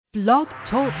Blog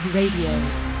Talk Radio.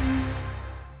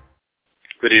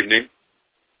 Good evening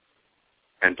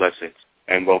and blessings,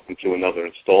 and welcome to another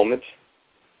installment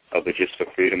of the Gist for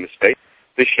Freedom Estate.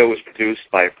 This show is produced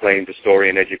by acclaimed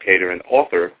historian, educator, and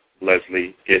author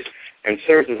Leslie Gist, and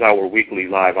serves as our weekly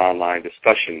live online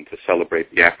discussion to celebrate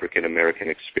the African American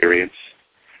experience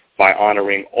by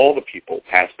honoring all the people,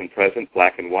 past and present,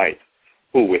 black and white,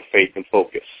 who with faith and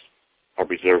focus are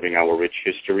preserving our rich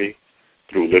history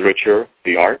through literature,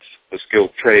 the arts, the skilled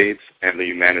trades, and the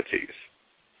humanities.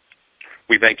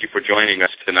 We thank you for joining us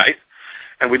tonight,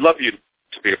 and we'd love you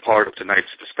to be a part of tonight's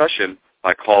discussion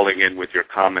by calling in with your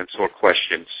comments or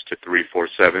questions to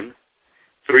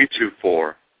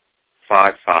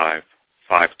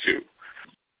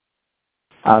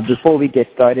 347-324-5552. Before we get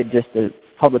started, just a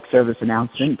public service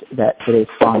announcement that today's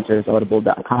sponsor is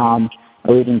Audible.com,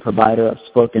 a leading provider of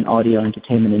spoken audio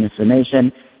entertainment and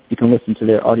information. You can listen to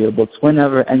their audiobooks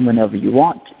whenever and whenever you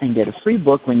want and get a free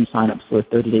book when you sign up for a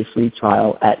 30-day free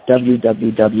trial at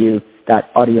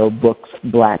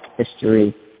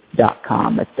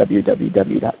www.audiobooksblackhistory.com. That's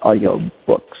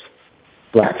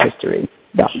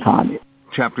www.audiobooksblackhistory.com.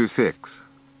 Chapter 6.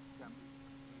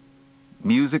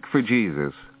 Music for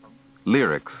Jesus.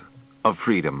 Lyrics of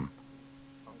Freedom.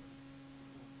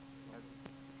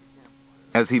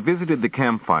 As he visited the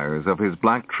campfires of his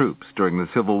black troops during the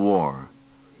Civil War,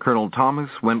 Colonel Thomas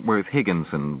Wentworth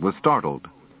Higginson was startled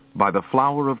by the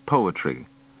flower of poetry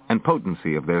and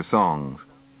potency of their songs.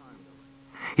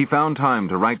 He found time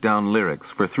to write down lyrics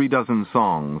for 36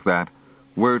 songs that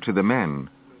were to the men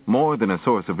more than a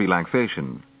source of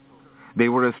relaxation. They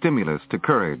were a stimulus to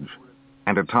courage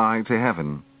and a tie to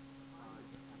heaven.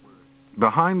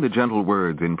 Behind the gentle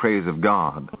words in praise of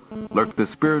God lurked the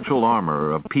spiritual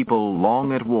armor of people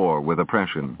long at war with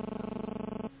oppression.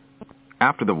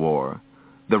 After the war,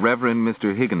 the Reverend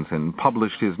Mr. Higginson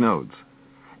published his notes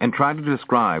and tried to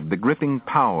describe the gripping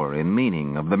power and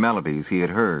meaning of the melodies he had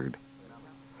heard.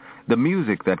 The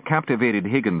music that captivated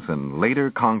Higginson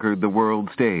later conquered the world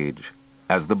stage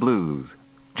as the blues,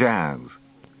 jazz,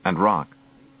 and rock.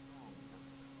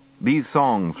 These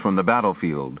songs from the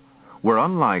battlefield were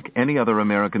unlike any other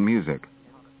American music.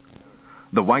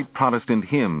 The white Protestant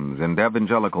hymns and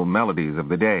evangelical melodies of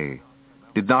the day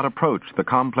did not approach the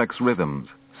complex rhythms,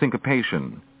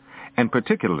 syncopation, and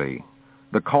particularly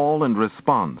the call and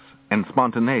response and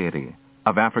spontaneity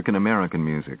of African American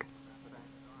music.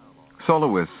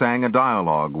 Soloists sang a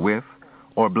dialogue with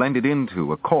or blended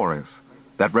into a chorus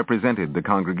that represented the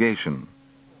congregation.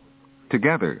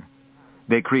 Together,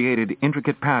 they created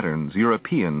intricate patterns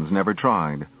Europeans never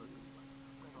tried.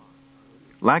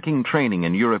 Lacking training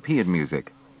in European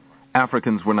music,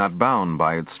 Africans were not bound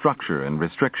by its structure and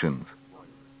restrictions.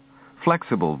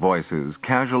 Flexible voices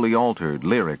casually altered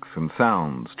lyrics and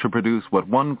sounds to produce what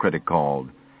one critic called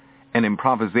an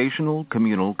improvisational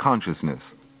communal consciousness.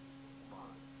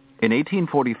 In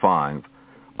 1845,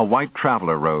 a white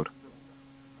traveler wrote,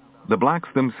 "The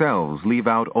blacks themselves leave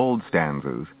out old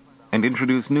stanzas and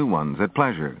introduce new ones at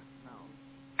pleasure.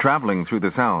 Traveling through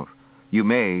the South, you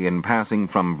may, in passing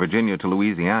from Virginia to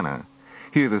Louisiana,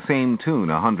 hear the same tune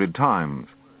 100 times,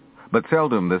 but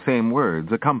seldom the same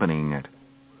words accompanying it."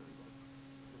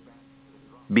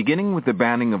 Beginning with the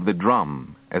banning of the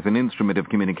drum as an instrument of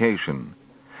communication,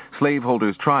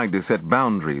 slaveholders tried to set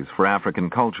boundaries for African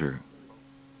culture.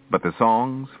 But the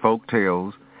songs, folk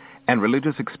tales, and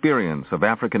religious experience of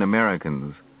African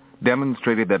Americans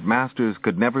demonstrated that masters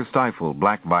could never stifle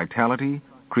black vitality,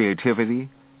 creativity,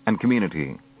 and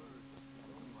community.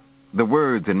 The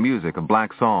words and music of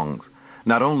black songs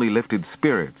not only lifted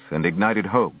spirits and ignited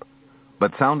hope,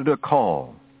 but sounded a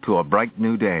call to a bright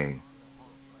new day.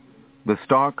 The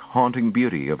stark, haunting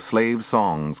beauty of slave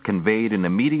songs conveyed an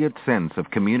immediate sense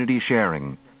of community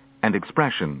sharing and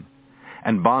expression,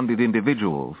 and bonded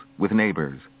individuals with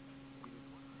neighbors.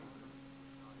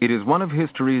 It is one of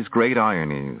history's great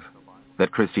ironies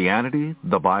that Christianity,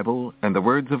 the Bible, and the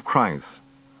words of Christ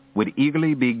would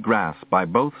eagerly be grasped by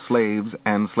both slaves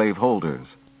and slaveholders.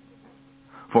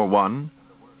 For one,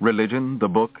 religion, the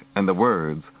book, and the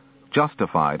words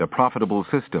justified a profitable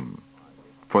system.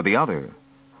 For the other,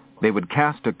 they would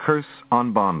cast a curse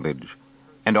on bondage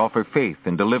and offer faith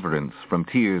and deliverance from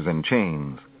tears and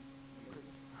chains.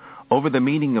 Over the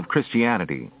meaning of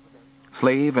Christianity,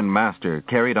 slave and master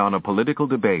carried on a political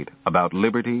debate about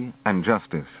liberty and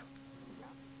justice.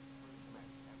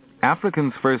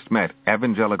 Africans first met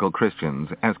evangelical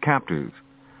Christians as captors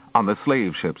on the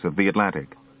slave ships of the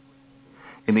Atlantic.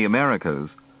 In the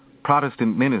Americas,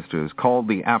 Protestant ministers called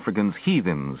the Africans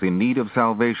heathens in need of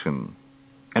salvation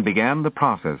and began the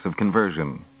process of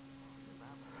conversion.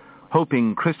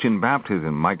 Hoping Christian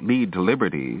baptism might lead to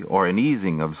liberty or an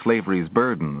easing of slavery's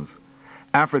burdens,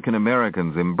 African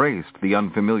Americans embraced the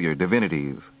unfamiliar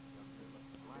divinities.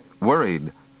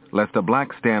 Worried lest a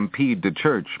black stampede to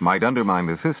church might undermine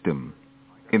the system,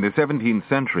 in the 17th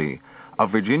century, a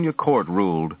Virginia court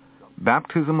ruled,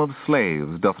 "Baptism of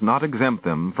slaves doth not exempt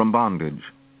them from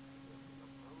bondage."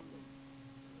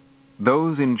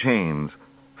 Those in chains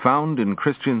found in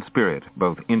Christian spirit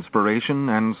both inspiration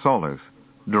and solace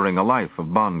during a life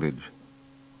of bondage.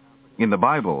 In the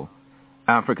Bible,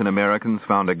 African Americans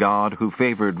found a God who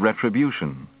favored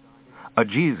retribution, a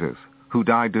Jesus who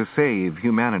died to save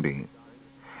humanity,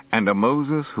 and a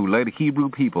Moses who led Hebrew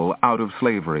people out of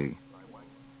slavery.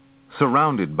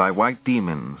 Surrounded by white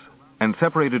demons and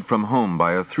separated from home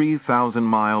by a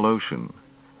 3,000-mile ocean,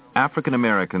 African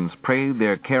Americans prayed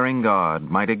their caring God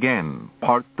might again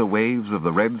part the waves of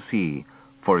the Red Sea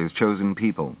for his chosen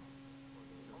people.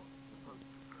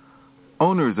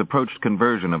 Owners approached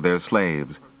conversion of their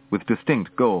slaves with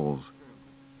distinct goals.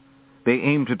 They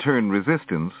aimed to turn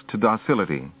resistance to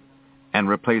docility and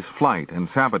replace flight and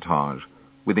sabotage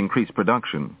with increased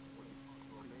production.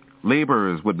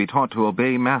 Laborers would be taught to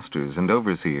obey masters and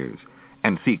overseers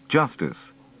and seek justice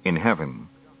in heaven.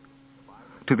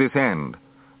 To this end,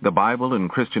 the Bible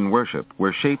and Christian worship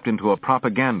were shaped into a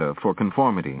propaganda for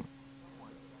conformity.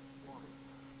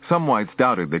 Some whites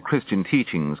doubted that Christian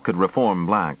teachings could reform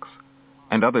blacks,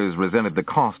 and others resented the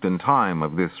cost and time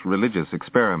of this religious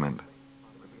experiment.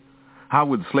 How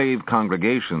would slave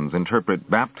congregations interpret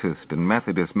Baptist and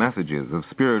Methodist messages of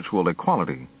spiritual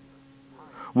equality?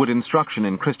 Would instruction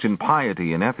in Christian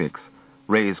piety and ethics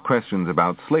raise questions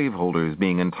about slaveholders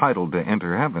being entitled to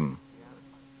enter heaven?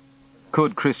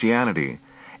 Could Christianity,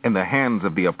 in the hands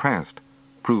of the oppressed,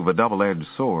 prove a double-edged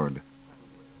sword?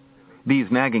 These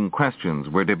nagging questions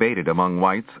were debated among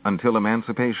whites until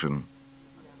emancipation.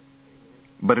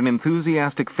 But an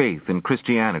enthusiastic faith in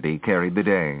Christianity carried the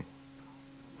day.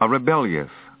 A rebellious,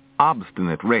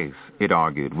 obstinate race, it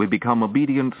argued, would become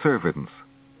obedient servants.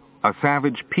 A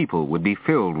savage people would be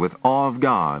filled with awe of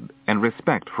God and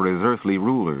respect for his earthly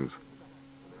rulers.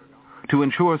 To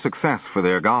ensure success for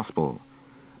their gospel,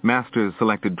 masters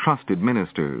selected trusted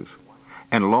ministers,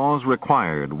 and laws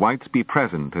required whites be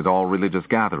present at all religious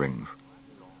gatherings.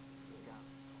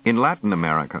 In Latin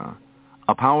America,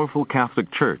 a powerful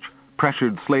Catholic Church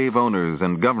pressured slave owners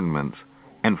and governments,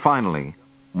 and finally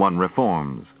won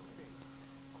reforms.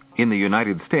 In the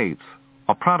United States,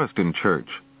 a Protestant church,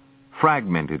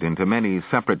 fragmented into many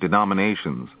separate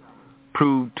denominations,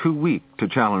 proved too weak to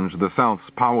challenge the South's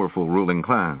powerful ruling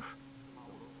class.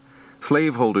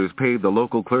 Slaveholders paid the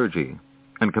local clergy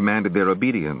and commanded their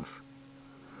obedience.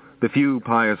 The few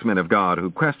pious men of God who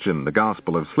questioned the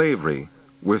gospel of slavery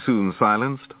were soon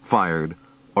silenced, fired,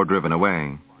 or driven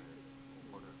away.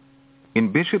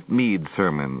 In Bishop Meade's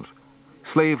sermons,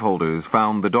 slaveholders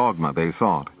found the dogma they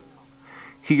sought.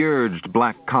 He urged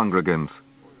black congregants,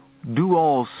 "Do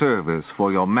all service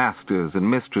for your masters and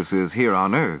mistresses here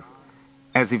on earth,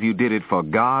 as if you did it for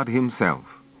God himself."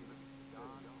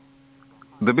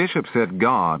 The bishop said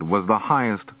God was the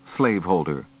highest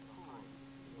slaveholder.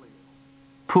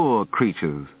 "Poor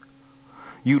creatures,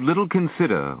 you little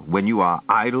consider when you are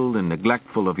idle and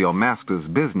neglectful of your master's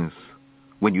business,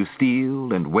 when you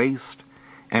steal and waste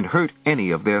and hurt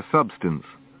any of their substance,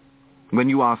 when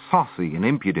you are saucy and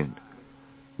impudent,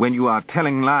 when you are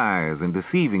telling lies and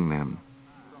deceiving them,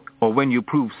 or when you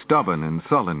prove stubborn and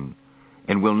sullen,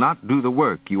 and will not do the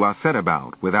work you are set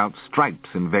about without stripes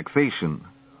and vexation.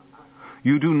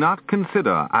 You do not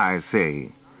consider, I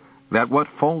say, that what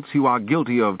faults you are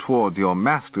guilty of towards your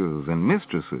masters and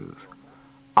mistresses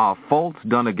are faults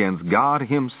done against God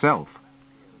himself,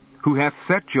 who hath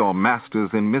set your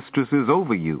masters and mistresses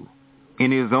over you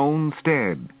in his own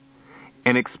stead,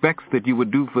 and expects that you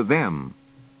would do for them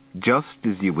just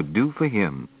as you would do for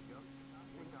him.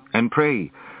 And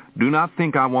pray, do not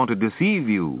think I want to deceive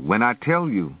you when I tell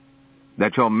you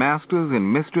that your masters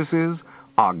and mistresses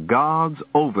are God's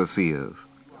overseers,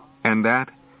 and that,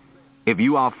 if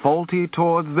you are faulty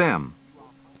towards them,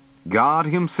 God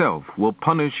himself will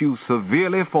punish you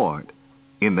severely for it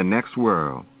in the next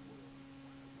world."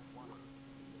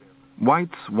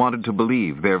 Whites wanted to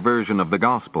believe their version of the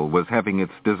gospel was having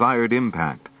its desired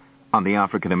impact on the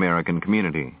African American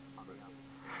community.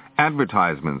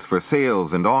 Advertisements for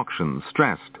sales and auctions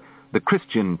stressed the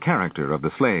Christian character of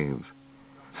the slaves,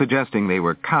 suggesting they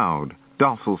were cowed,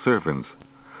 docile servants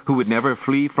who would never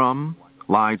flee from,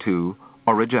 lie to,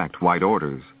 or reject white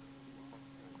orders.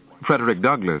 Frederick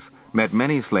Douglass met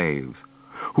many slaves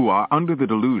who are under the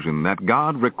delusion that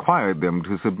God required them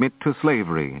to submit to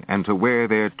slavery and to wear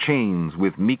their chains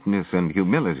with meekness and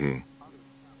humility.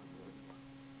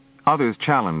 Others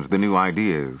challenged the new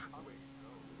ideas.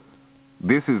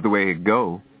 "This is the way it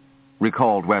go,"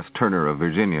 recalled Wes Turner of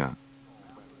Virginia.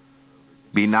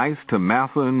 "Be nice to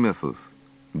Massa and Missus.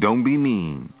 Don't be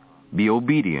mean. Be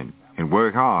obedient and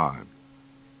work hard."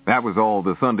 That was all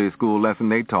the Sunday school lesson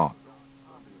they taught.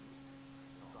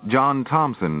 John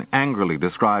Thompson angrily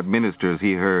described ministers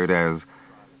he heard as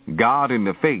God in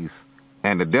the face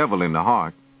and the devil in the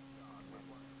heart.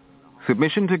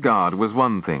 Submission to God was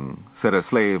one thing, said a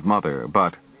slave mother,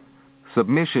 but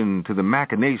submission to the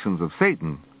machinations of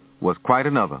Satan was quite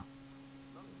another.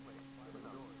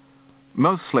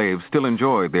 Most slaves still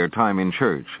enjoyed their time in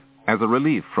church as a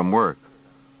relief from work,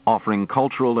 offering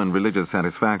cultural and religious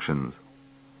satisfactions.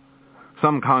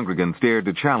 Some congregants dared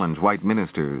to challenge white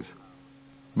ministers.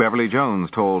 Beverly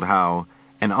Jones told how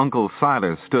an Uncle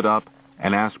Silas stood up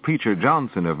and asked Preacher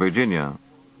Johnson of Virginia,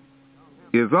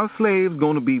 "Is us slaves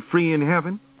going to be free in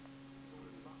heaven?"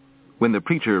 When the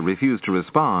preacher refused to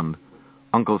respond,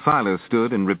 Uncle Silas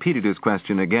stood and repeated his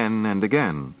question again and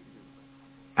again.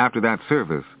 After that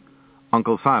service,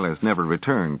 Uncle Silas never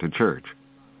returned to church.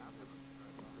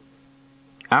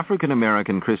 African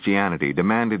American Christianity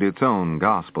demanded its own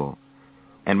gospel,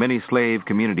 and many slave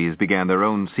communities began their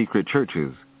own secret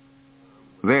churches.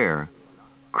 There,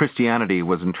 Christianity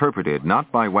was interpreted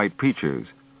not by white preachers,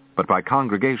 but by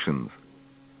congregations.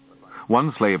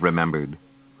 One slave remembered,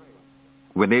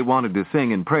 when they wanted to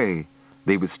sing and pray,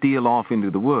 they would steal off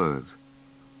into the woods.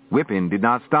 Whipping did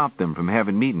not stop them from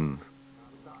having meetings.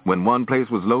 When one place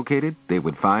was located, they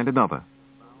would find another.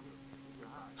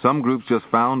 Some groups just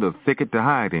found a thicket to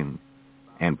hide in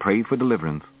and prayed for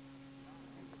deliverance.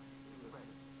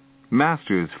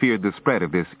 Masters feared the spread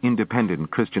of this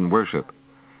independent Christian worship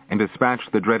and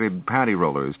dispatched the dreaded paddy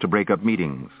rollers to break up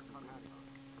meetings.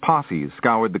 Posses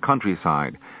scoured the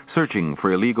countryside, searching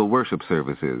for illegal worship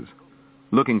services,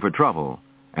 looking for trouble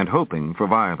and hoping for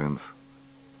violence.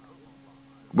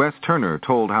 Wes Turner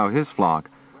told how his flock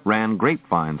ran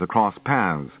grapevines across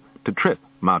paths to trip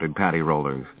mounted paddy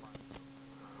rollers.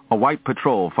 A white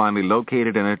patrol finally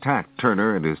located and attacked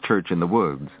Turner and his church in the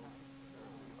woods.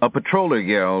 A patroller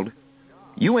yelled,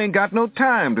 "You ain't got no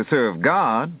time to serve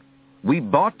God. We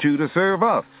bought you to serve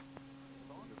us."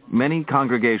 Many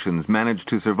congregations managed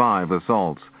to survive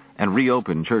assaults and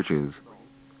reopen churches.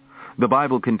 The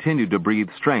Bible continued to breathe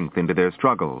strength into their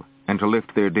struggle and to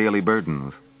lift their daily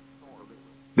burdens.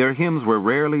 Their hymns were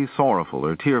rarely sorrowful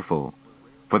or tearful,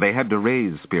 for they had to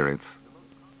raise spirits.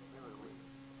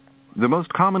 The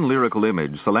most common lyrical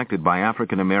image selected by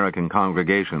African American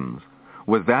congregations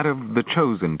was that of the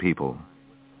chosen people,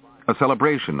 a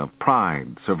celebration of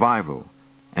pride, survival,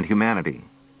 and humanity.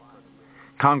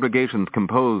 Congregations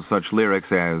composed such lyrics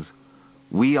as,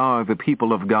 "We are the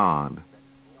people of God,"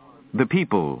 "The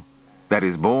people that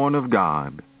is born of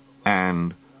God,"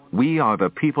 and "We are the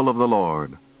people of the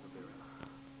Lord."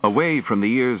 Away from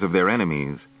the ears of their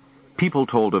enemies, people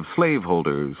told of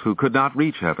slaveholders who could not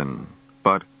reach heaven,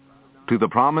 but, "To the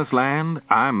promised land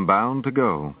I'm bound to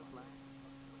go."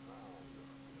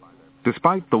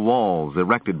 Despite the walls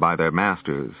erected by their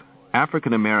masters,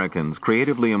 African Americans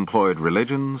creatively employed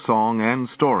religion, song, and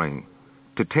story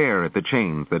to tear at the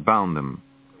chains that bound them.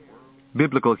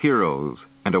 Biblical heroes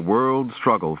and a world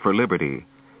struggle for liberty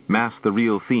masked the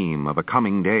real theme of a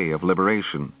coming day of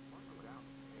liberation.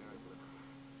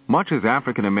 Much as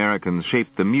African Americans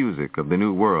shaped the music of the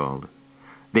New World,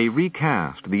 they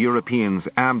recast the Europeans'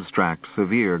 abstract,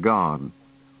 severe God.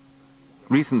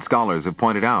 Recent scholars have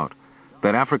pointed out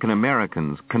that African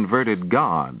Americans converted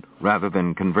God rather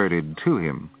than converted to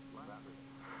him.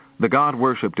 The God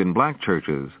worshipped in black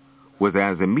churches was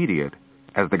as immediate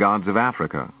as the gods of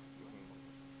Africa.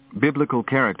 Biblical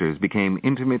characters became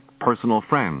intimate personal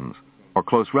friends or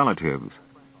close relatives.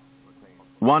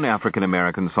 One African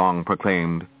American song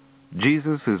proclaimed,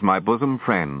 "Jesus is my bosom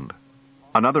friend."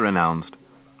 Another announced,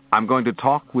 "I'm going to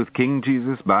talk with King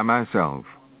Jesus by myself."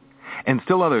 And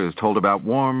still others told about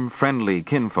warm, friendly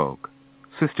kinfolk,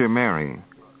 Sister Mary,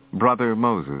 Brother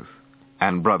Moses,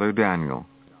 and Brother Daniel.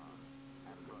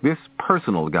 This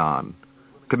personal God,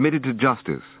 committed to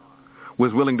justice,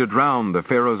 was willing to drown the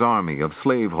Pharaoh's army of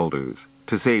slaveholders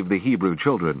to save the Hebrew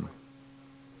children.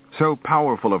 So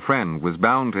powerful a friend was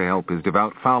bound to help his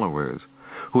devout followers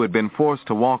who had been forced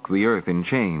to walk the earth in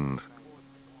chains.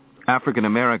 African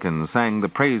Americans sang the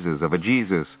praises of a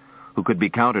Jesus who could be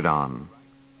counted on.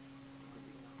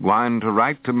 "Gwine to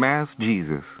write to Mass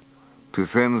Jesus to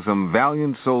send some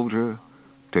valiant soldier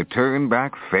to turn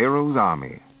back Pharaoh's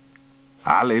army.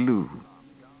 Hallelujah."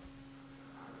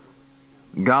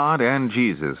 God and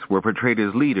Jesus were portrayed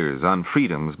as leaders on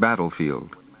freedom's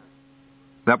battlefield.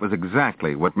 That was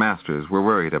exactly what masters were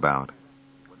worried about.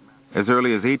 As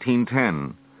early as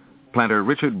 1810, planter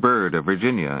Richard Byrd of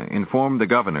Virginia informed the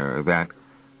governor that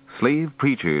slave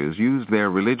preachers used their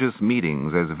religious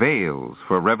meetings as veils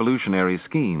for revolutionary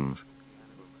schemes.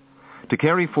 To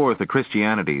carry forth a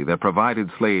Christianity that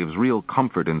provided slaves real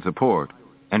comfort and support,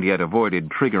 and yet avoided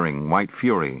triggering white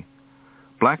fury,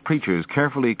 black preachers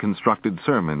carefully constructed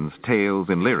sermons, tales,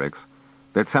 and lyrics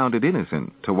that sounded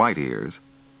innocent to white ears.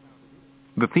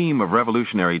 The theme of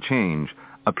revolutionary change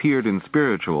appeared in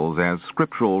spirituals as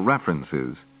scriptural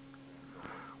references.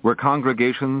 Were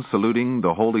congregations saluting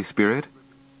the Holy Spirit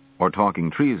or talking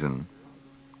treason?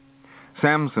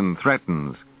 Samson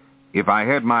threatens, "If I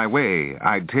had my way,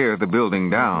 I'd tear the building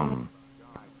down."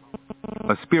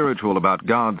 A spiritual about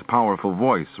God's powerful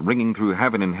voice ringing through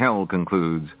heaven and hell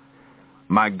concludes,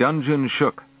 "My dungeon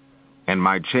shook, and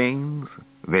my chains,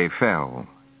 they fell."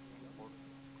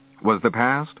 Was the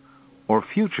past or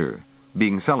future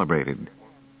being celebrated?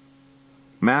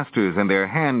 Masters and their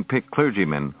hand-picked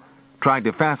clergymen tried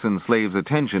to fasten slaves'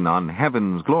 attention on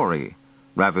heaven's glory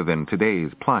rather than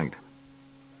today's plight.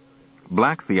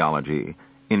 Black theology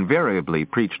invariably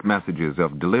preached messages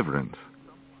of deliverance.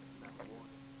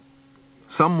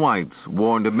 Some whites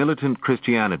warned a militant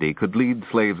Christianity could lead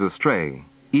slaves astray,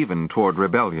 even toward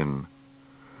rebellion.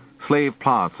 Slave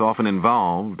plots often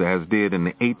involved, as did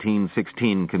an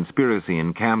 1816 conspiracy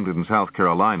in Camden, South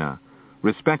Carolina,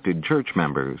 respected church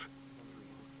members.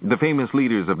 The famous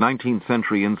leaders of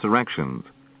 19th-century insurrections,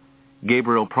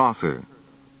 Gabriel Prosser,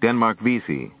 Denmark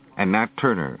Vesey, and Nat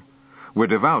Turner, were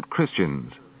devout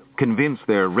Christians, convinced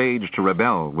their rage to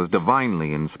rebel was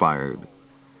divinely inspired.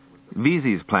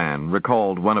 Vesey's plan,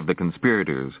 recalled one of the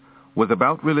conspirators, was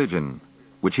about religion,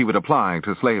 which he would apply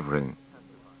to slavery.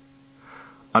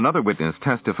 Another witness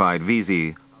testified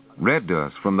Vesey read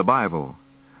us from the Bible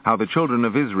how the children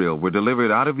of Israel were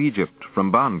delivered out of Egypt from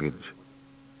bondage.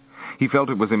 He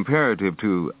felt it was imperative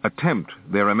to attempt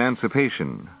their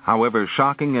emancipation, however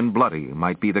shocking and bloody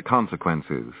might be the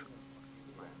consequences.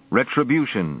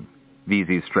 Retribution,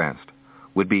 Vesey stressed,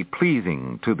 would be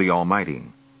pleasing to the Almighty.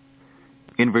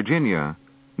 In Virginia,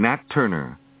 Nat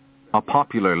Turner, a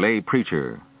popular lay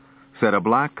preacher, said a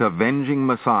black avenging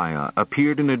Messiah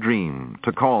appeared in a dream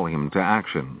to call him to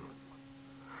action.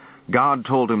 God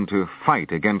told him to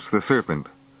fight against the serpent,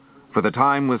 for the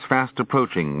time was fast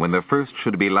approaching when the first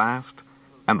should be last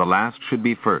and the last should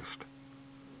be first.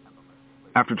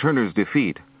 After Turner's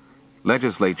defeat,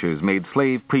 legislatures made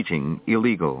slave preaching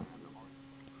illegal.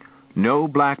 No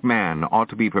black man ought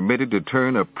to be permitted to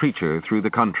turn a preacher through the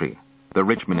country, the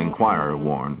Richmond Enquirer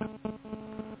warned.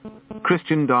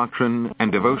 Christian doctrine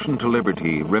and devotion to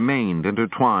liberty remained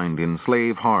intertwined in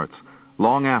slave hearts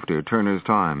long after Turner's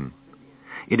time.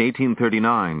 In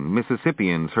 1839,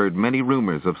 Mississippians heard many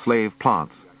rumors of slave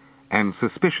plots, and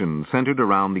suspicion centered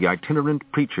around the itinerant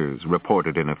preachers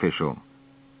reported in official.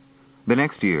 The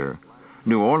next year,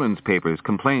 New Orleans papers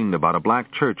complained about a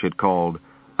black church it called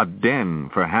a den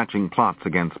for hatching plots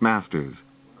against masters.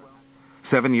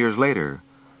 7 years later,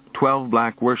 12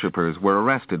 black worshippers were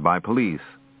arrested by police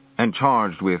and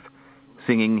charged with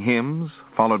singing hymns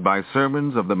followed by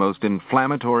sermons of the most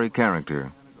inflammatory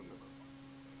character.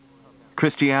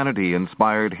 Christianity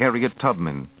inspired Harriet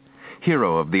Tubman,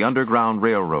 hero of the Underground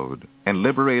Railroad and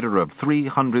liberator of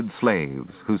 300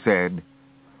 slaves, who said,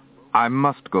 "I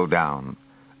must go down,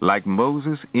 like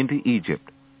Moses into Egypt,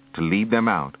 to lead them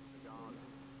out."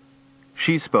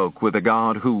 She spoke with a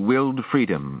God who willed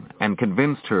freedom and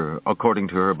convinced her, according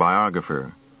to her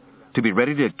biographer, to be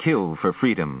ready to kill for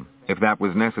freedom if that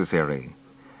was necessary,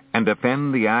 and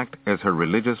defend the act as her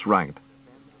religious right.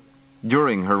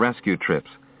 During her rescue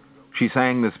trips, she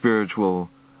sang the spiritual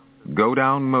 "Go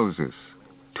Down Moses"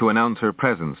 to announce her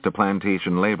presence to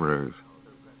plantation laborers.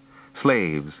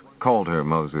 Slaves called her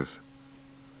Moses.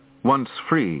 Once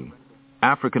free,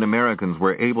 African Americans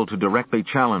were able to directly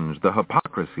challenge the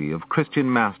hypocrisy of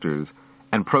Christian masters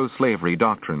and pro-slavery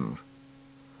doctrines.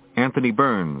 Anthony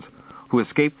Burns, who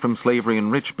escaped from slavery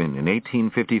in Richmond in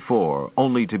 1854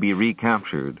 only to be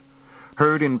recaptured,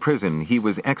 heard in prison he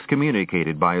was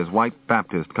excommunicated by his white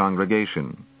Baptist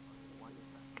congregation.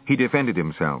 He defended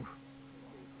himself.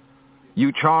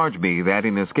 "You charge me that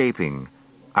in escaping,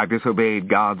 I disobeyed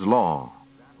God's law.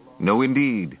 No,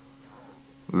 indeed.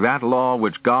 That law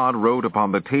which God wrote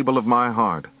upon the table of my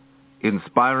heart,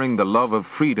 inspiring the love of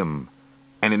freedom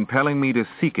and impelling me to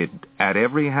seek it at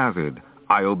every hazard,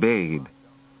 I obeyed.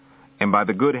 And by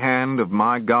the good hand of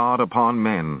my God upon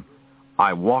men,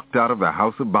 I walked out of the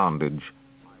house of bondage."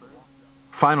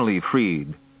 Finally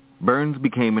freed, Burns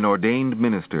became an ordained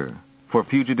minister for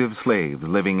fugitive slaves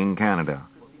living in Canada.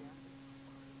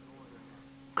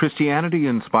 Christianity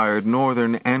inspired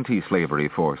northern anti-slavery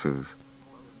forces.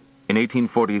 In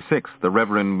 1846, the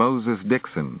Reverend Moses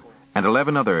Dixon and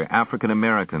 11 other African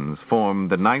Americans formed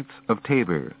the Knights of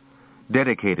Tabor,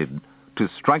 dedicated to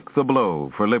strike the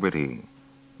blow for liberty.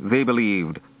 They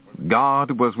believed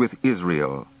God was with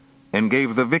Israel and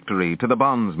gave the victory to the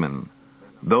bondsmen,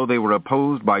 though they were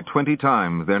opposed by 20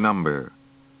 times their number.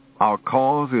 Our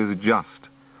cause is just,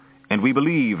 and we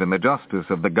believe in the justice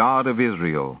of the God of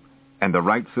Israel and the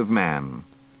rights of man.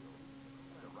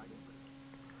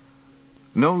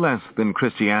 No less than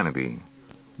Christianity,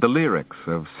 the lyrics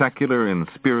of secular and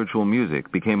spiritual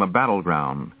music became a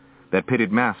battleground that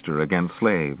pitted master against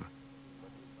slave.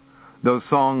 Those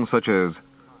songs such as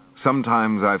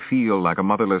 "Sometimes I Feel Like a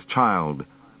Motherless Child"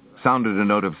 sounded a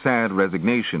note of sad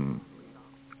resignation.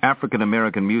 African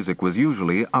American music was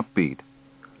usually upbeat,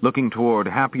 looking toward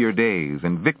happier days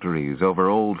and victories over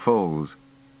old foes.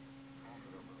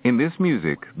 In this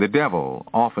music, the devil,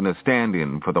 often a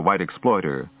stand-in for the white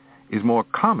exploiter, is more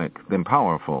comic than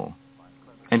powerful,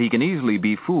 and he can easily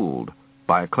be fooled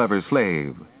by a clever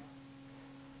slave.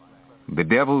 The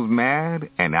devil's mad,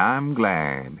 and I'm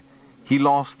glad. He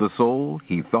lost the soul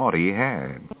he thought he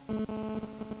had.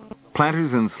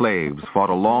 Planters and slaves fought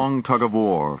a long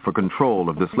tug-of-war for control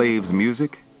of the slave's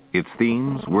music, its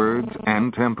themes, words,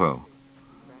 and tempo.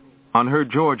 On her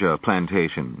Georgia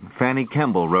plantation, Fanny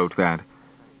Kemble wrote that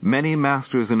many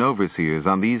masters and overseers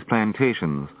on these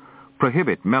plantations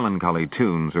prohibit melancholy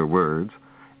tunes or words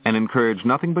and encourage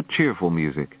nothing but cheerful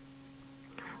music.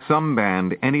 Some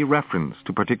banned any reference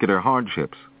to particular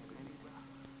hardships.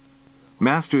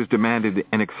 Masters demanded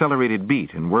an accelerated beat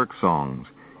in work songs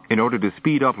in order to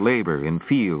speed up labor in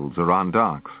fields or on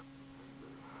docks.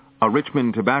 A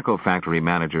Richmond tobacco factory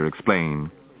manager explained,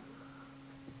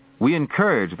 "We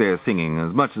encourage their singing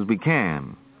as much as we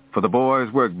can, for the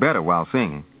boys work better while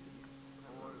singing."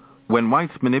 When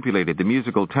whites manipulated the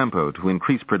musical tempo to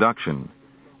increase production,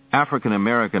 African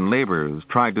American laborers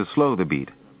tried to slow the beat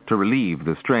to relieve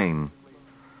the strain.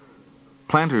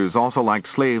 Planters also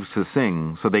liked slaves to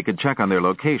sing so they could check on their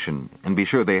location and be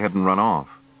sure they hadn't run off.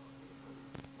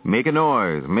 "Make a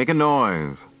noise, make a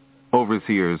noise,"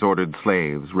 overseers ordered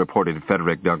slaves, reported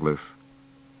Frederick Douglass.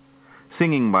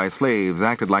 Singing by slaves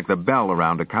acted like the bell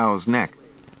around a cow's neck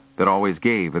that always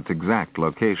gave its exact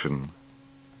location.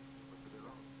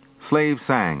 Slaves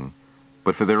sang,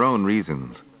 but for their own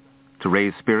reasons, to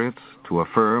raise spirits, to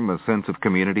affirm a sense of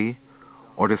community,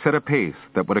 or to set a pace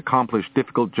that would accomplish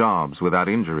difficult jobs without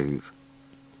injuries.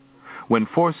 When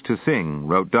forced to sing,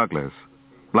 wrote Douglass,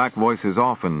 black voices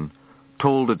often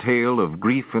told a tale of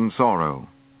grief and sorrow.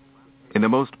 In the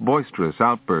most boisterous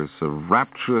outbursts of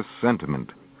rapturous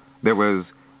sentiment, there was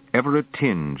ever a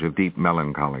tinge of deep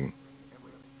melancholy.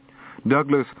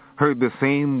 Douglass heard the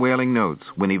same wailing notes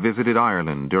when he visited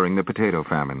Ireland during the potato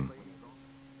famine.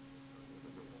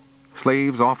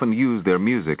 Slaves often used their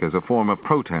music as a form of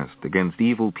protest against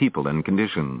evil people and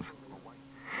conditions.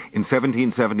 In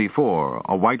 1774,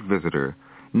 a white visitor,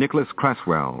 Nicholas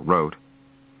Creswell, wrote,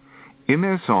 "In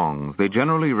their songs, they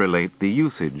generally relate the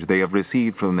usage they have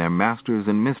received from their masters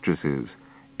and mistresses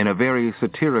in a very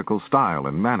satirical style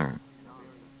and manner."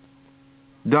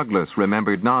 Douglass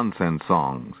remembered nonsense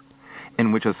songs,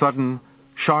 in which a sudden,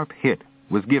 sharp hit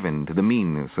was given to the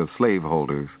meanness of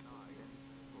slaveholders.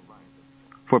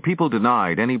 For people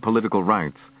denied any political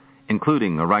rights,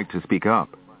 including a right to speak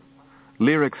up,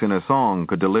 lyrics in a song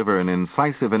could deliver an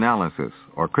incisive analysis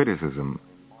or criticism.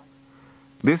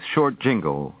 This short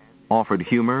jingle offered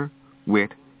humor,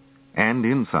 wit, and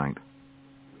insight.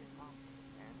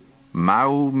 "My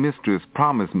old mistress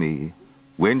promised me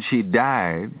when she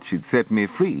died she'd set me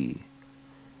free.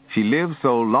 She lived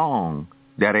so long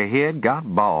that her head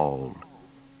got bald,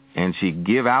 and she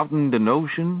give outen the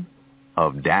notion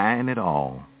of dying at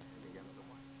all."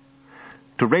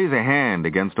 To raise a hand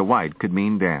against a white could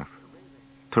mean death.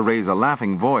 To raise a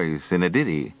laughing voice in a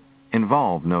ditty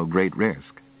involved no great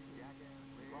risk.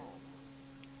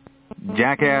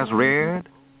 "Jackass reared,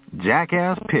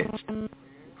 jackass pitched,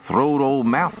 throwed old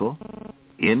massa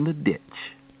in the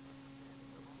ditch."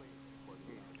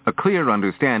 A clear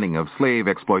understanding of slave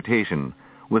exploitation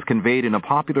was conveyed in a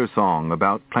popular song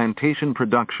about plantation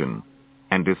production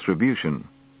and distribution.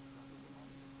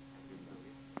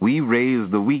 "We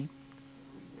raise the wheat,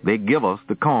 they give us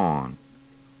the corn.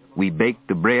 We bake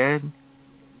the bread,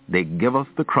 they give us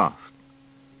the crust.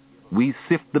 We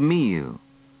sift the meal,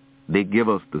 they give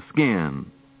us the skin.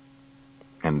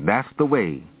 And that's the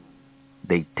way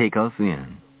they take us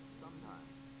in."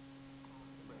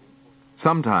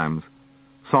 Sometimes,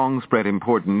 songs spread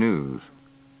important news.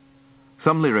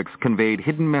 Some lyrics conveyed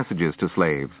hidden messages to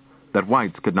slaves that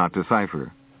whites could not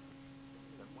decipher.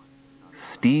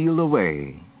 steal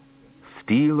away,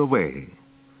 steal away,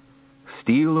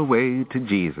 steal away to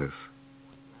Jesus.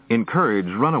 Encourage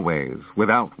runaways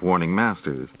without warning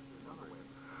masters.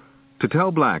 To tell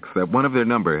blacks that one of their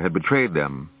number had betrayed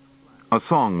them, a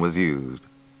song was used.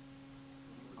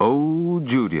 Oh,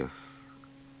 Judas,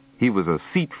 he was a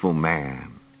deceitful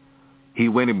man. He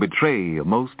went and betrayed a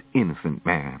most innocent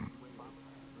man.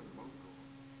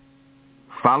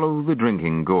 Follow the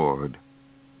drinking gourd,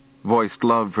 voiced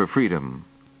love for freedom.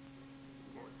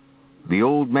 The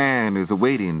old man is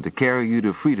awaiting to carry you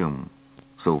to freedom,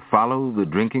 so follow the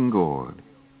drinking gourd.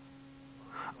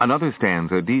 Another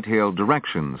stanza detailed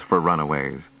directions for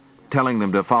runaways, telling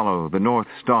them to follow the North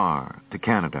Star to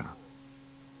Canada.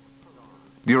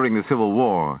 During the Civil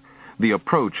War, the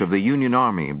approach of the Union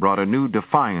Army brought a new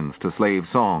defiance to slave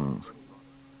songs.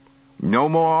 No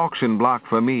more auction block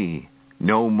for me,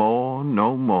 no more,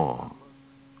 no more.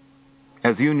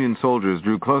 As Union soldiers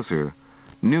drew closer,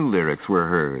 new lyrics were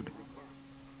heard.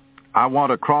 I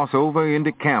want to cross over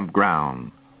into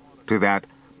campground, to that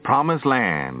promised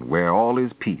land where all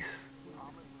is peace.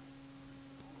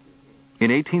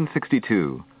 In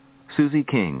 1862, Susie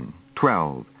King,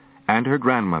 12, and her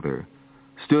grandmother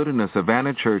stood in a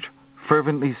Savannah church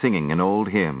fervently singing an old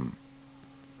hymn.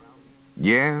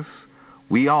 Yes,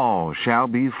 we all shall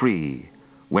be free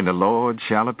when the Lord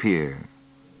shall appear.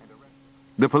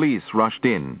 The police rushed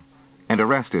in and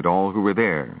arrested all who were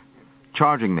there,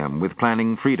 charging them with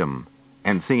planning freedom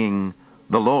and singing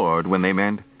the Lord when they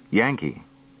meant Yankee.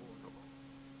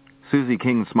 Susie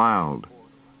King smiled,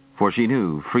 for she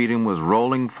knew freedom was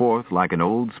rolling forth like an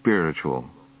old spiritual,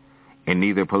 and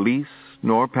neither police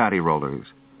nor patty rollers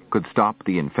could stop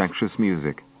the infectious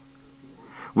music.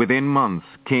 Within months,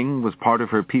 King was part of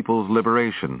her people's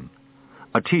liberation,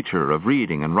 a teacher of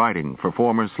reading and writing for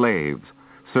former slaves,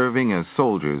 serving as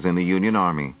soldiers in the Union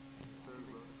Army.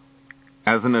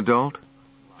 As an adult,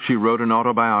 she wrote an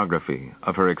autobiography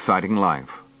of her exciting life.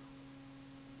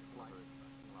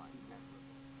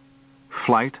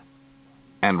 Flight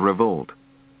and Revolt.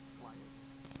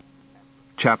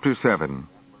 Chapter 7.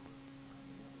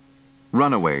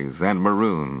 Runaways and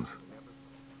Maroons.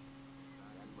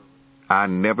 I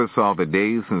never saw the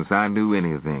day since I knew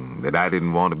anything that I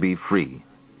didn't want to be free,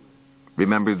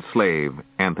 remembered slave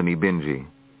Anthony Benji.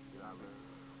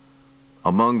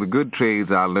 Among the good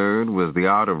trades I learned was the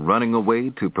art of running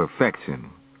away to perfection.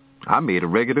 I made a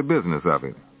regular business of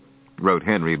it, wrote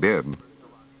Henry Bibb.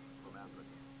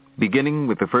 Beginning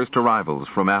with the first arrivals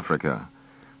from Africa,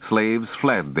 slaves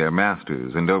fled their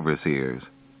masters and overseers.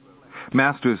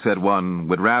 Masters, said one,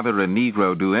 would rather a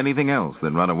Negro do anything else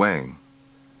than run away.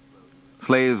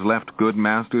 Slaves left good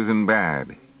masters and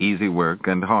bad, easy work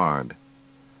and hard.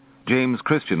 James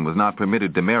Christian was not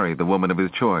permitted to marry the woman of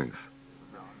his choice.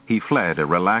 He fled a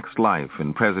relaxed life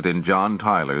in President John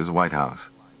Tyler's White House.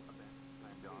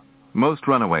 Most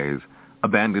runaways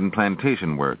abandoned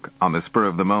plantation work on the spur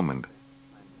of the moment.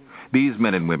 These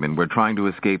men and women were trying to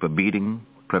escape a beating,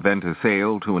 prevent a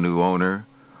sale to a new owner,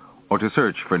 or to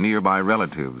search for nearby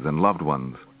relatives and loved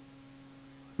ones.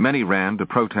 Many ran to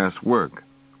protest work,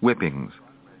 whippings,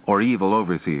 or evil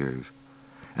overseers,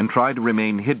 and tried to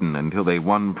remain hidden until they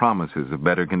won promises of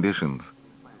better conditions.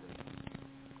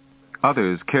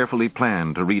 Others carefully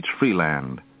planned to reach free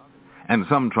land, and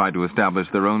some tried to establish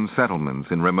their own settlements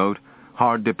in remote,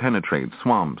 hard-to-penetrate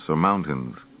swamps or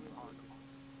mountains.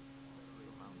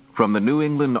 From the New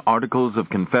England Articles of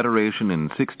Confederation in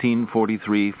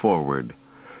 1643 forward,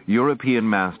 European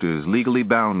masters legally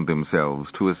bound themselves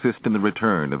to assist in the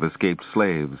return of escaped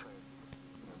slaves.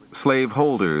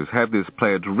 Slaveholders had this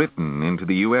pledge written into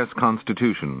the U.S.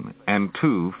 Constitution and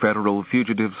 2 federal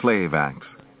Fugitive Slave Acts.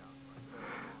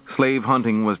 Slave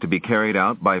hunting was to be carried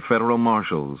out by federal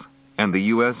marshals and the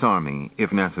U.S. Army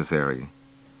if necessary.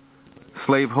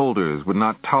 Slaveholders would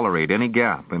not tolerate any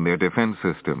gap in their defense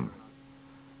system.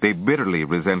 They bitterly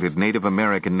resented Native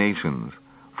American nations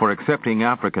for accepting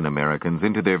African Americans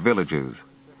into their villages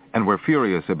and were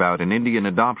furious about an Indian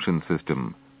adoption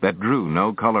system that drew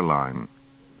no color line.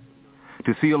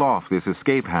 To seal off this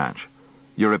escape hatch,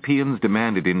 Europeans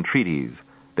demanded in treaties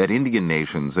that Indian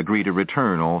nations agree to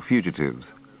return all fugitives.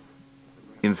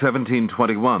 In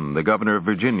 1721, the governor of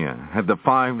Virginia had the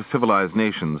 5 civilized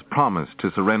nations promise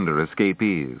to surrender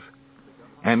escapees.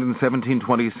 And in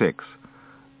 1726,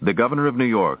 the governor of New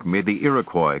York made the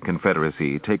Iroquois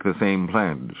Confederacy take the same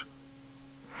pledge.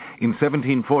 In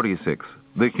 1746,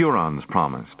 the Hurons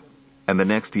promised, and the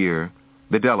next year,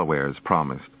 the Delawares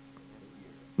promised.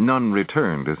 None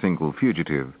returned a single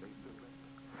fugitive.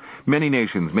 Many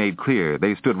nations made clear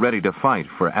they stood ready to fight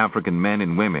for African men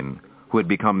and women who had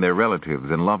become their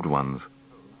relatives and loved ones.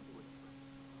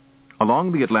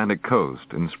 Along the Atlantic coast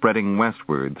and spreading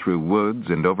westward through woods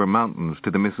and over mountains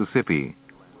to the Mississippi,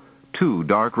 two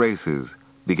dark races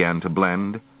began to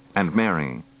blend and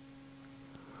marry.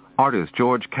 Artist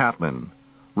George Catlin,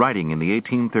 writing in the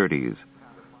 1830s,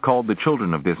 called the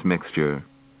children of this mixture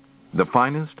the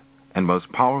finest and most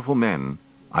powerful men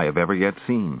I have ever yet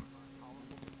seen.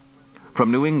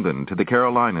 From New England to the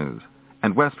Carolinas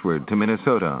and westward to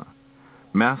Minnesota,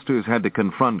 masters had to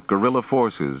confront guerrilla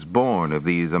forces born of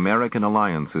these American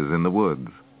alliances in the woods.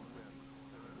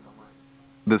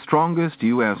 The strongest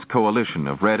U.S. coalition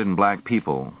of red and black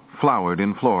people flowered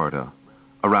in Florida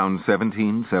around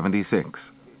 1776.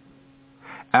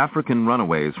 African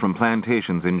runaways from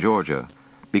plantations in Georgia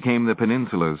became the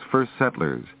peninsula's first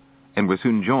settlers and were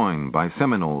soon joined by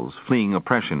Seminoles fleeing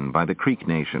oppression by the Creek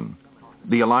Nation.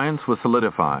 The alliance was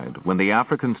solidified when the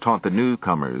Africans taught the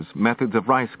newcomers methods of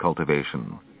rice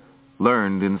cultivation,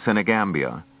 learned in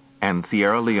Senegambia and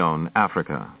Sierra Leone,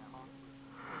 Africa.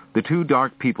 The two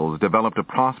dark peoples developed a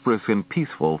prosperous and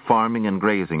peaceful farming and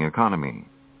grazing economy.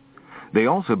 They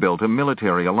also built a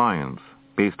military alliance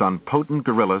based on potent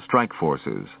guerrilla strike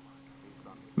forces.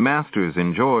 Masters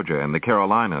in Georgia and the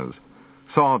Carolinas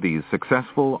saw these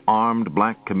successful armed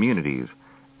black communities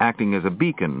acting as a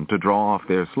beacon to draw off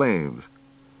their slaves.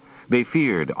 They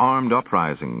feared armed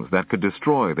uprisings that could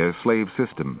destroy their slave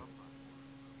system.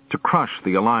 To crush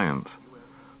the alliance,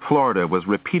 Florida was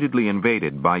repeatedly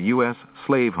invaded by U.S.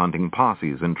 slave-hunting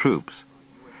posses and troops,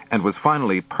 and was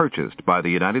finally purchased by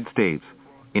the United States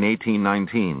in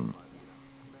 1819.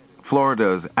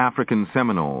 Florida's African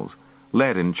Seminoles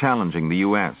led in challenging the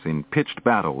U.S. in pitched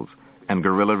battles and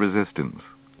guerrilla resistance.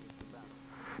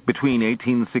 Between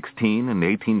 1816 and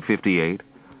 1858,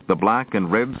 the black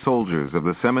and red soldiers of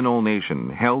the Seminole Nation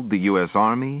held the U.S.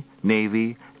 Army,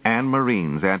 Navy, and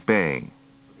Marines at bay.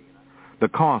 The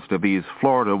cost of these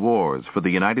Florida wars for the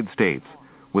United States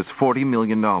was $40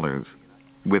 million,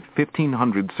 with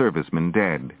 1,500 servicemen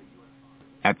dead.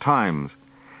 At times,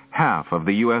 half of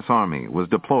the U.S. Army was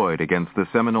deployed against the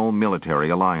Seminole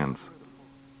military alliance.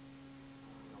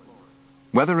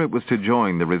 Whether it was to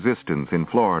join the resistance in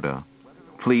Florida,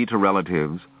 flee to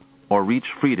relatives, or reach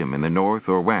freedom in the North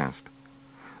or West,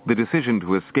 the decision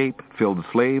to escape filled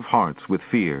slave hearts with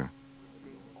fear.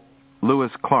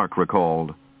 Lewis Clark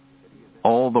recalled,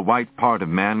 "All the white part of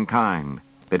mankind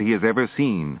that he has ever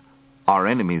seen are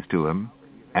enemies to him,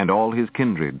 and all his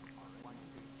kindred.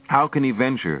 How can he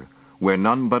venture where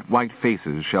none but white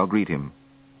faces shall greet him?"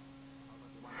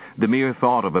 The mere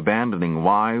thought of abandoning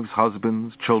wives,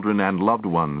 husbands, children, and loved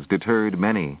ones deterred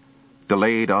many,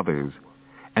 delayed others,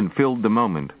 and filled the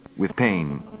moment with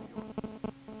pain.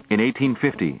 In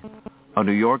 1850, a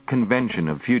New York convention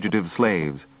of fugitive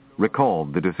slaves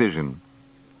recalled the decision.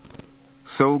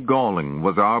 So galling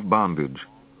was our bondage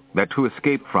that to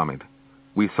escape from it,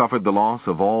 we suffered the loss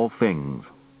of all things,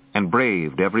 and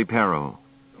braved every peril,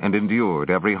 and endured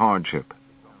every hardship.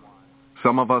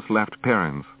 Some of us left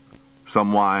parents,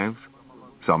 some wives,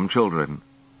 some children.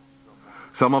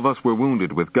 Some of us were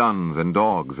wounded with guns and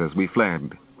dogs as we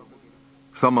fled.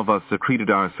 Some of us secreted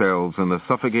ourselves in the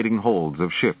suffocating holds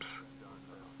of ships.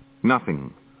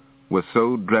 Nothing was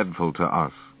so dreadful to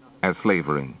us as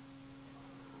slavery.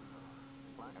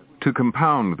 To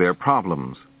compound their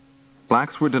problems,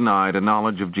 blacks were denied a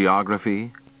knowledge of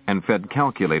geography and fed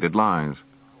calculated lies.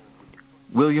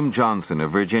 William Johnson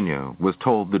of Virginia was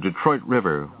told the Detroit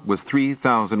River was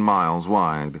 3,000 miles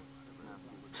wide.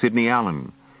 Sidney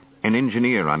Allen, an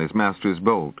engineer on his master's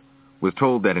boat, was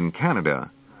told that in Canada,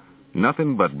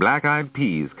 nothing but black-eyed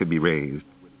peas could be raised.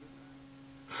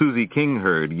 Susie King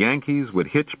heard Yankees would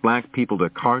hitch black people to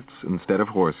carts instead of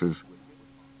horses.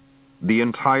 The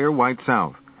entire white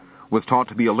South was taught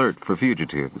to be alert for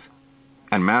fugitives,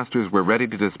 and masters were ready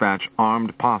to dispatch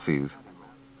armed posses.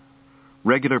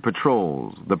 Regular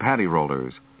patrols, the paddy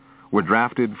rollers, were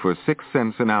drafted for 6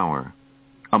 cents an hour,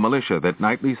 a militia that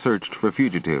nightly searched for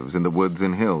fugitives in the woods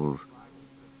and hills.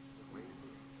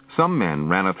 Some men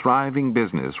ran a thriving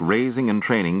business raising and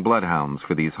training bloodhounds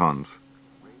for these hunts.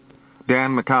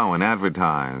 Dan McCowan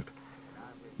advertised,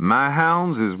 "My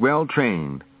hounds is well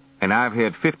trained, and I've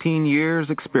had 15 years'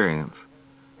 experience.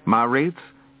 My rates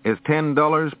is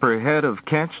 $10 per head of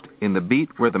catched in the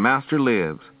beat where the master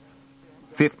lives,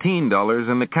 $15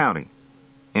 in the county,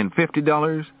 and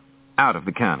 $50 out of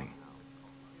the county."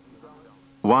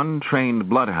 One trained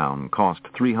bloodhound cost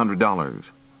 $300,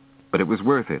 but it was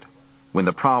worth it when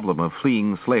the problem of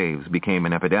fleeing slaves became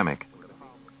an epidemic.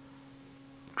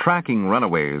 Tracking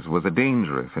runaways was a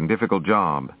dangerous and difficult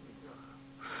job.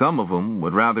 Some of them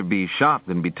would rather be shot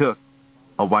than be took,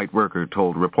 a white worker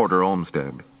told reporter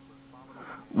Olmsted.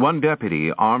 One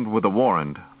deputy, armed with a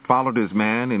warrant, followed his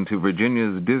man into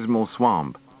Virginia's dismal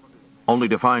swamp, only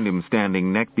to find him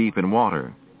standing neck-deep in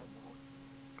water.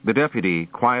 The deputy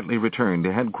quietly returned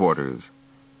to headquarters,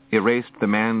 erased the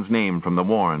man's name from the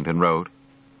warrant, and wrote,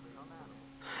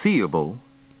 "Seeable,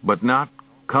 but not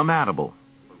come-atable."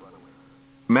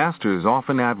 Masters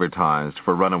often advertised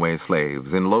for runaway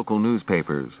slaves in local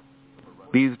newspapers.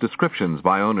 These descriptions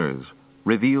by owners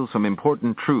reveal some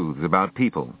important truths about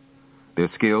people, their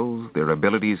skills, their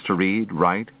abilities to read,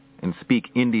 write, and speak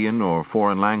Indian or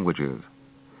foreign languages,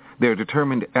 their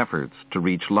determined efforts to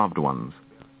reach loved ones.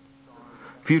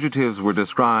 Fugitives were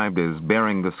described as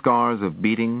bearing the scars of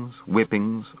beatings,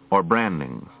 whippings, or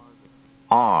brandings.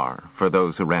 R for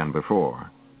those who ran before.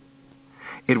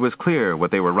 It was clear what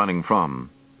they were running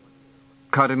from.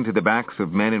 Cut into the backs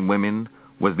of men and women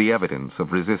was the evidence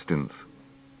of resistance.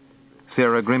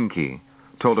 Sarah Grimke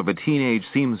told of a teenage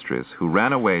seamstress who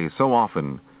ran away so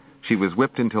often she was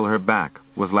whipped until her back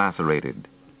was lacerated.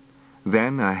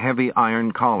 Then a heavy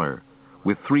iron collar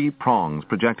with 3 prongs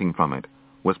projecting from it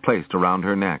was placed around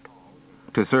her neck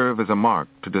to serve as a mark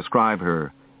to describe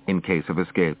her in case of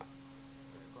escape.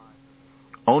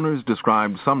 Owners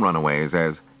described some runaways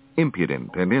as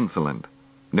impudent and insolent,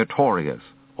 notorious,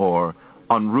 or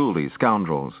unruly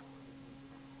scoundrels.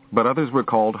 But others were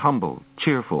called humble,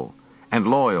 cheerful, and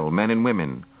loyal men and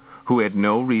women who had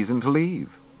no reason to leave.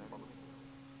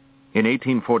 In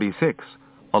 1846,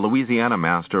 a Louisiana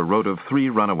master wrote of 3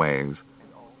 runaways.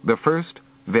 The first,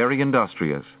 very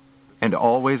industrious, and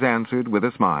always answered with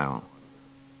a smile.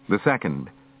 The second,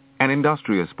 an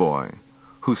industrious boy,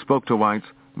 who spoke to whites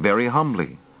very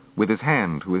humbly, with his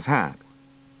hand to his hat.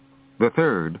 The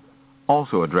third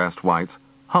also addressed whites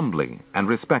humbly and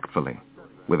respectfully,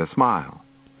 with a smile.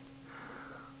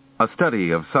 A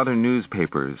study of Southern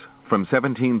newspapers from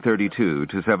 1732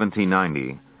 to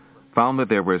 1790 found that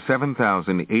there were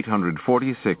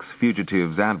 7,846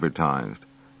 fugitives advertised,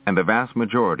 and the vast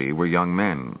majority were young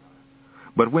men.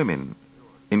 But women,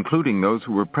 including those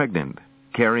who were pregnant,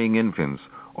 carrying infants,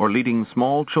 or leading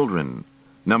small children,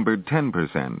 numbered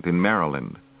 10% in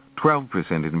Maryland,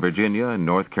 12% in Virginia and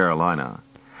North Carolina,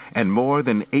 and more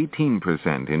than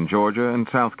 18% in Georgia and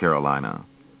South Carolina.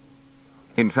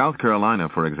 In South Carolina,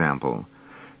 for example,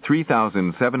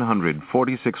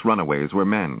 3,746 runaways were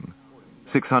men,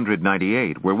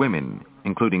 698 were women,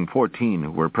 including 14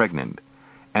 who were pregnant,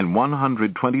 and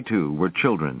 122 were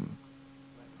children.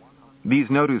 These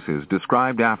notices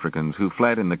described Africans who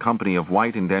fled in the company of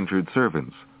white indentured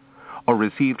servants, or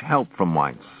received help from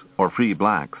whites or free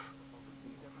blacks.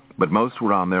 But most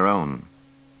were on their own.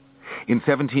 In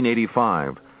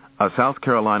 1785, a South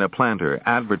Carolina planter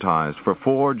advertised for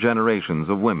 4 generations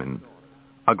of women,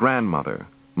 a grandmother,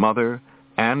 mother,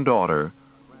 and daughter,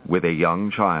 with a young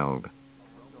child.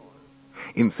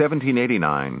 In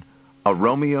 1789, a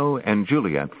Romeo and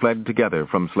Juliet fled together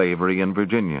from slavery in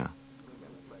Virginia.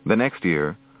 The next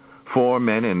year, 4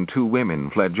 men and 2 women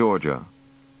fled Georgia.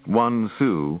 One,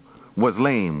 Sue, was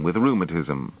lame with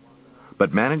rheumatism,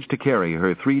 but managed to carry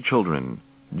her 3 children,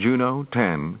 Juno,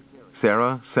 10,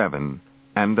 Sarah, 7,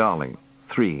 and Dolly,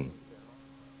 3.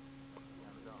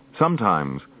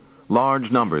 Sometimes,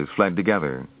 large numbers fled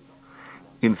together.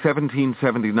 In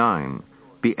 1779,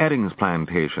 the Eddings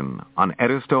Plantation on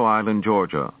Edisto Island,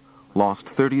 Georgia, lost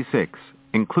 36,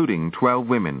 including 12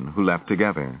 women who left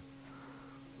together.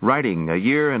 Writing a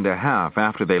year and a half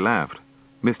after they left,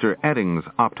 Mr. Eddings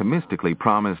optimistically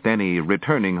promised any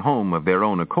returning home of their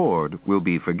own accord will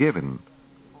be forgiven.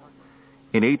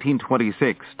 In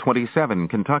 1826, 27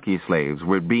 Kentucky slaves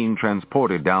were being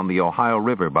transported down the Ohio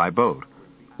River by boat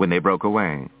when they broke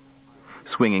away.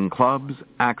 Swinging clubs,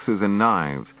 axes, and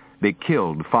knives, they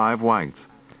killed 5 whites,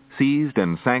 seized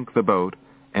and sank the boat,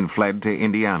 and fled to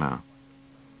Indiana.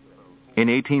 In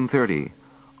 1830,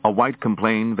 a white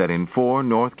complained that in 4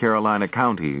 North Carolina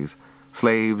counties,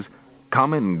 slaves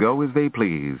come and go as they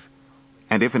please,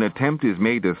 and if an attempt is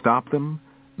made to stop them,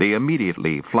 they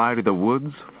immediately fly to the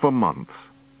woods for months.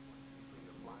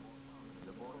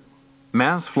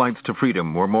 Mass flights to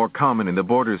freedom were more common in the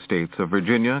border states of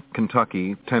Virginia,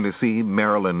 Kentucky, Tennessee,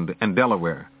 Maryland, and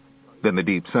Delaware than the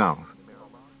Deep South.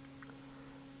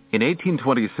 In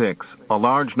 1826, a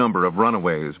large number of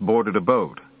runaways boarded a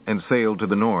boat and sailed to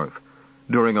the north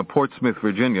during a Portsmouth,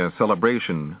 Virginia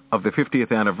celebration of the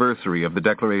 50th anniversary of the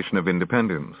Declaration of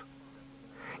Independence.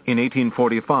 In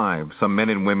 1845, some men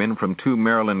and women from 2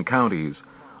 Maryland counties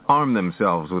armed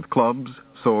themselves with clubs,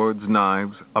 swords,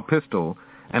 knives, a pistol,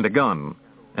 and a gun,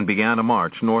 and began a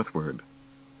march northward.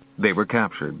 They were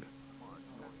captured.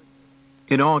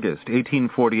 In August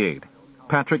 1848,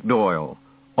 Patrick Doyle,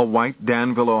 a white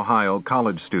Danville, Ohio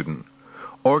college student,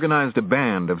 organized a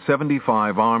band of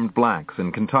 75 armed blacks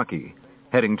in Kentucky,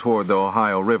 heading toward the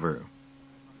Ohio River.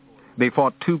 They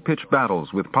fought 2 pitched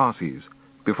battles with posses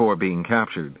before being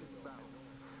captured.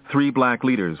 3 black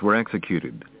leaders were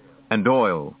executed, and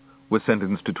Toil was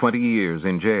sentenced to 20 years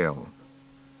in jail.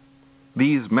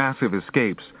 These massive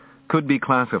escapes could be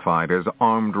classified as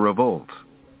armed revolts.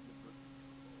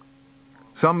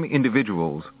 Some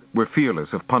individuals were fearless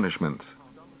of punishments.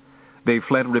 They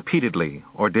fled repeatedly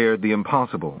or dared the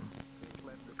impossible.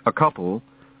 A couple,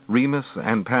 Remus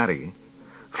and Patty,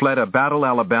 fled a Battle,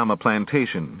 Alabama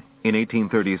plantation in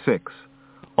 1836,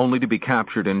 only to be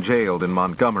captured and jailed in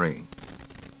Montgomery.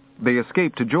 They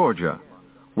escaped to Georgia,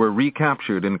 were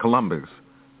recaptured in Columbus,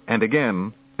 and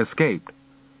again escaped,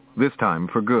 this time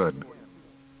for good.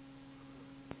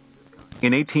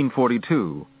 In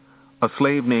 1842, a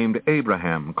slave named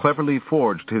Abraham cleverly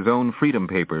forged his own freedom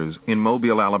papers in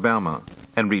Mobile, Alabama,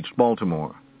 and reached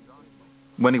Baltimore.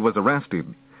 When he was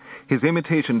arrested, his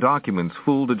imitation documents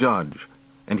fooled a judge,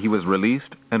 and he was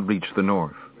released and reached the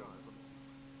North.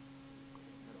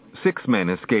 6 men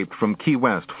escaped from Key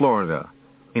West, Florida,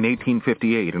 in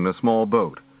 1858 in a small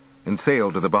boat and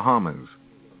sailed to the Bahamas.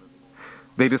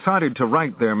 They decided to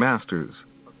write their masters.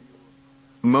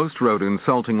 Most wrote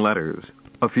insulting letters.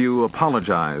 A few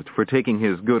apologized for taking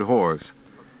his good horse,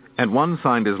 and one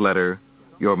signed his letter,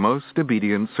 "Your most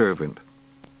obedient servant."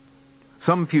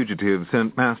 Some fugitives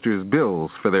sent masters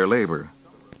bills for their labor.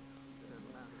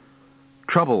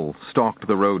 Trouble stalked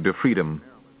the road to freedom.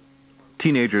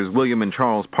 Teenagers William and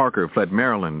Charles Parker fled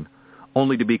Maryland,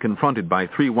 only to be confronted by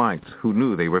 3 whites who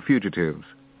knew they were fugitives.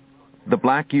 The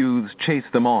black youths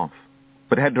chased them off,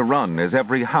 but had to run as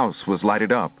every house was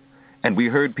lighted up, and we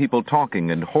heard people talking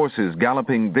and horses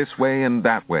galloping this way and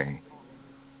that way.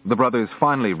 The brothers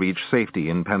finally reached safety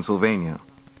in Pennsylvania.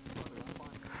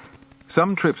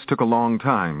 Some trips took a long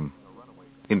time.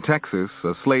 In Texas,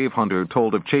 a slave hunter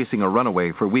told of chasing a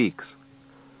runaway for weeks.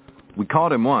 "We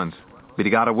caught him once, but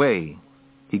he got away.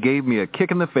 He gave me a kick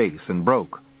in the face and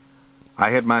broke. I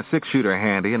had my 6-shooter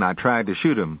handy and I tried to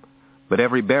shoot him, but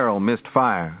every barrel missed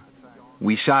fire.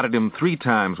 We shot at him 3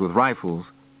 times with rifles,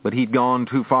 but he'd gone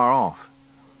too far off.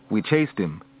 We chased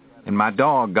him, and my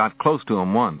dog got close to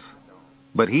him once,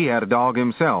 but he had a dog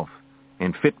himself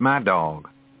and fit my dog."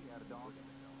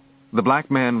 The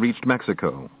black man reached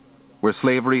Mexico, where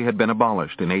slavery had been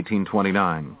abolished in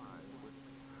 1829.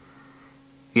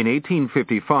 In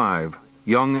 1855,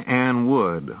 young Ann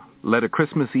Wood led a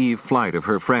Christmas Eve flight of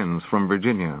her friends from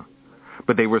Virginia,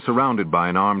 but they were surrounded by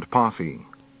an armed posse.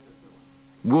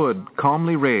 Wood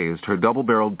calmly raised her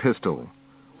double-barreled pistol,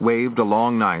 waved a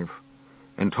long knife,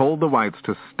 and told the whites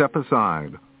to step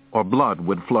aside or blood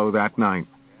would flow that night.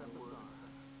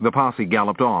 The posse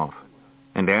galloped off,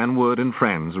 and Ann Wood and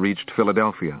friends reached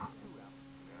Philadelphia.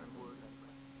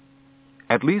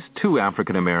 At least 2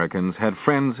 African Americans had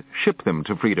friends ship them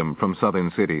to freedom from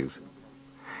southern cities.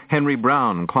 Henry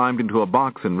Brown climbed into a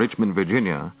box in Richmond,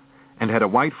 Virginia, and had a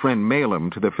white friend mail him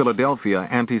to the Philadelphia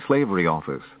anti-slavery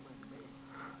office.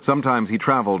 Sometimes he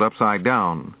traveled upside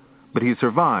down, but he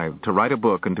survived to write a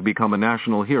book and to become a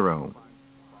national hero.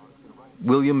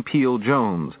 William Peel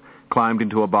Jones climbed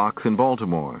into a box in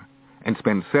Baltimore and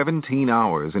spent 17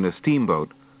 hours in a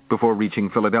steamboat before reaching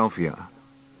Philadelphia.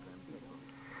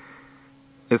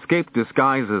 Escape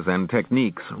disguises and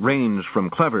techniques ranged from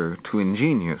clever to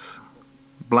ingenious.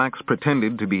 Blacks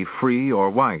pretended to be free or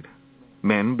white.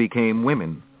 Men became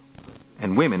women,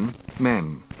 and women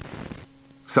men.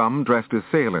 Some dressed as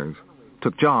sailors,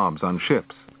 took jobs on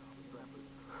ships.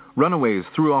 Runaways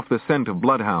threw off the scent of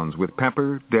bloodhounds with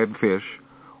pepper, dead fish,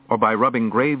 or by rubbing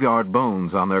graveyard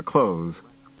bones on their clothes.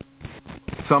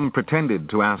 Some pretended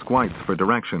to ask whites for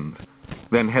directions,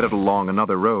 then headed along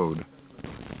another road.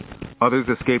 Others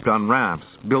escaped on rafts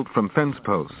built from fence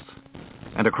posts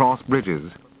and across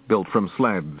bridges built from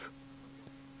sleds.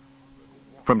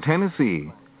 From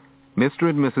Tennessee, Mr.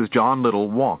 and Mrs. John Little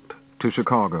walked to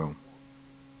Chicago.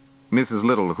 Mrs.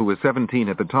 Little, who was 17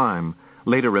 at the time,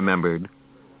 later remembered,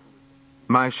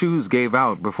 "My shoes gave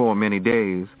out before many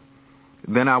days.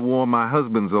 Then I wore my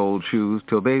husband's old shoes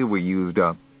till they were used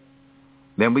up.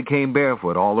 Then we came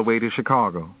barefoot all the way to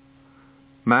Chicago.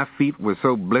 My feet were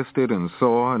so blistered and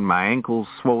sore and my ankles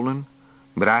swollen,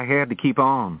 but I had to keep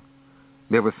on.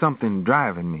 There was something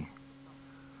driving me."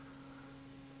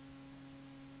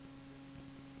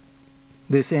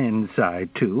 This ends side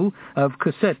 2 of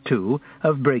cassette 2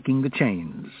 of Breaking the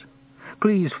Chains.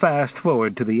 Please fast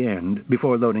forward to the end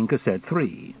before loading cassette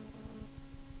 3.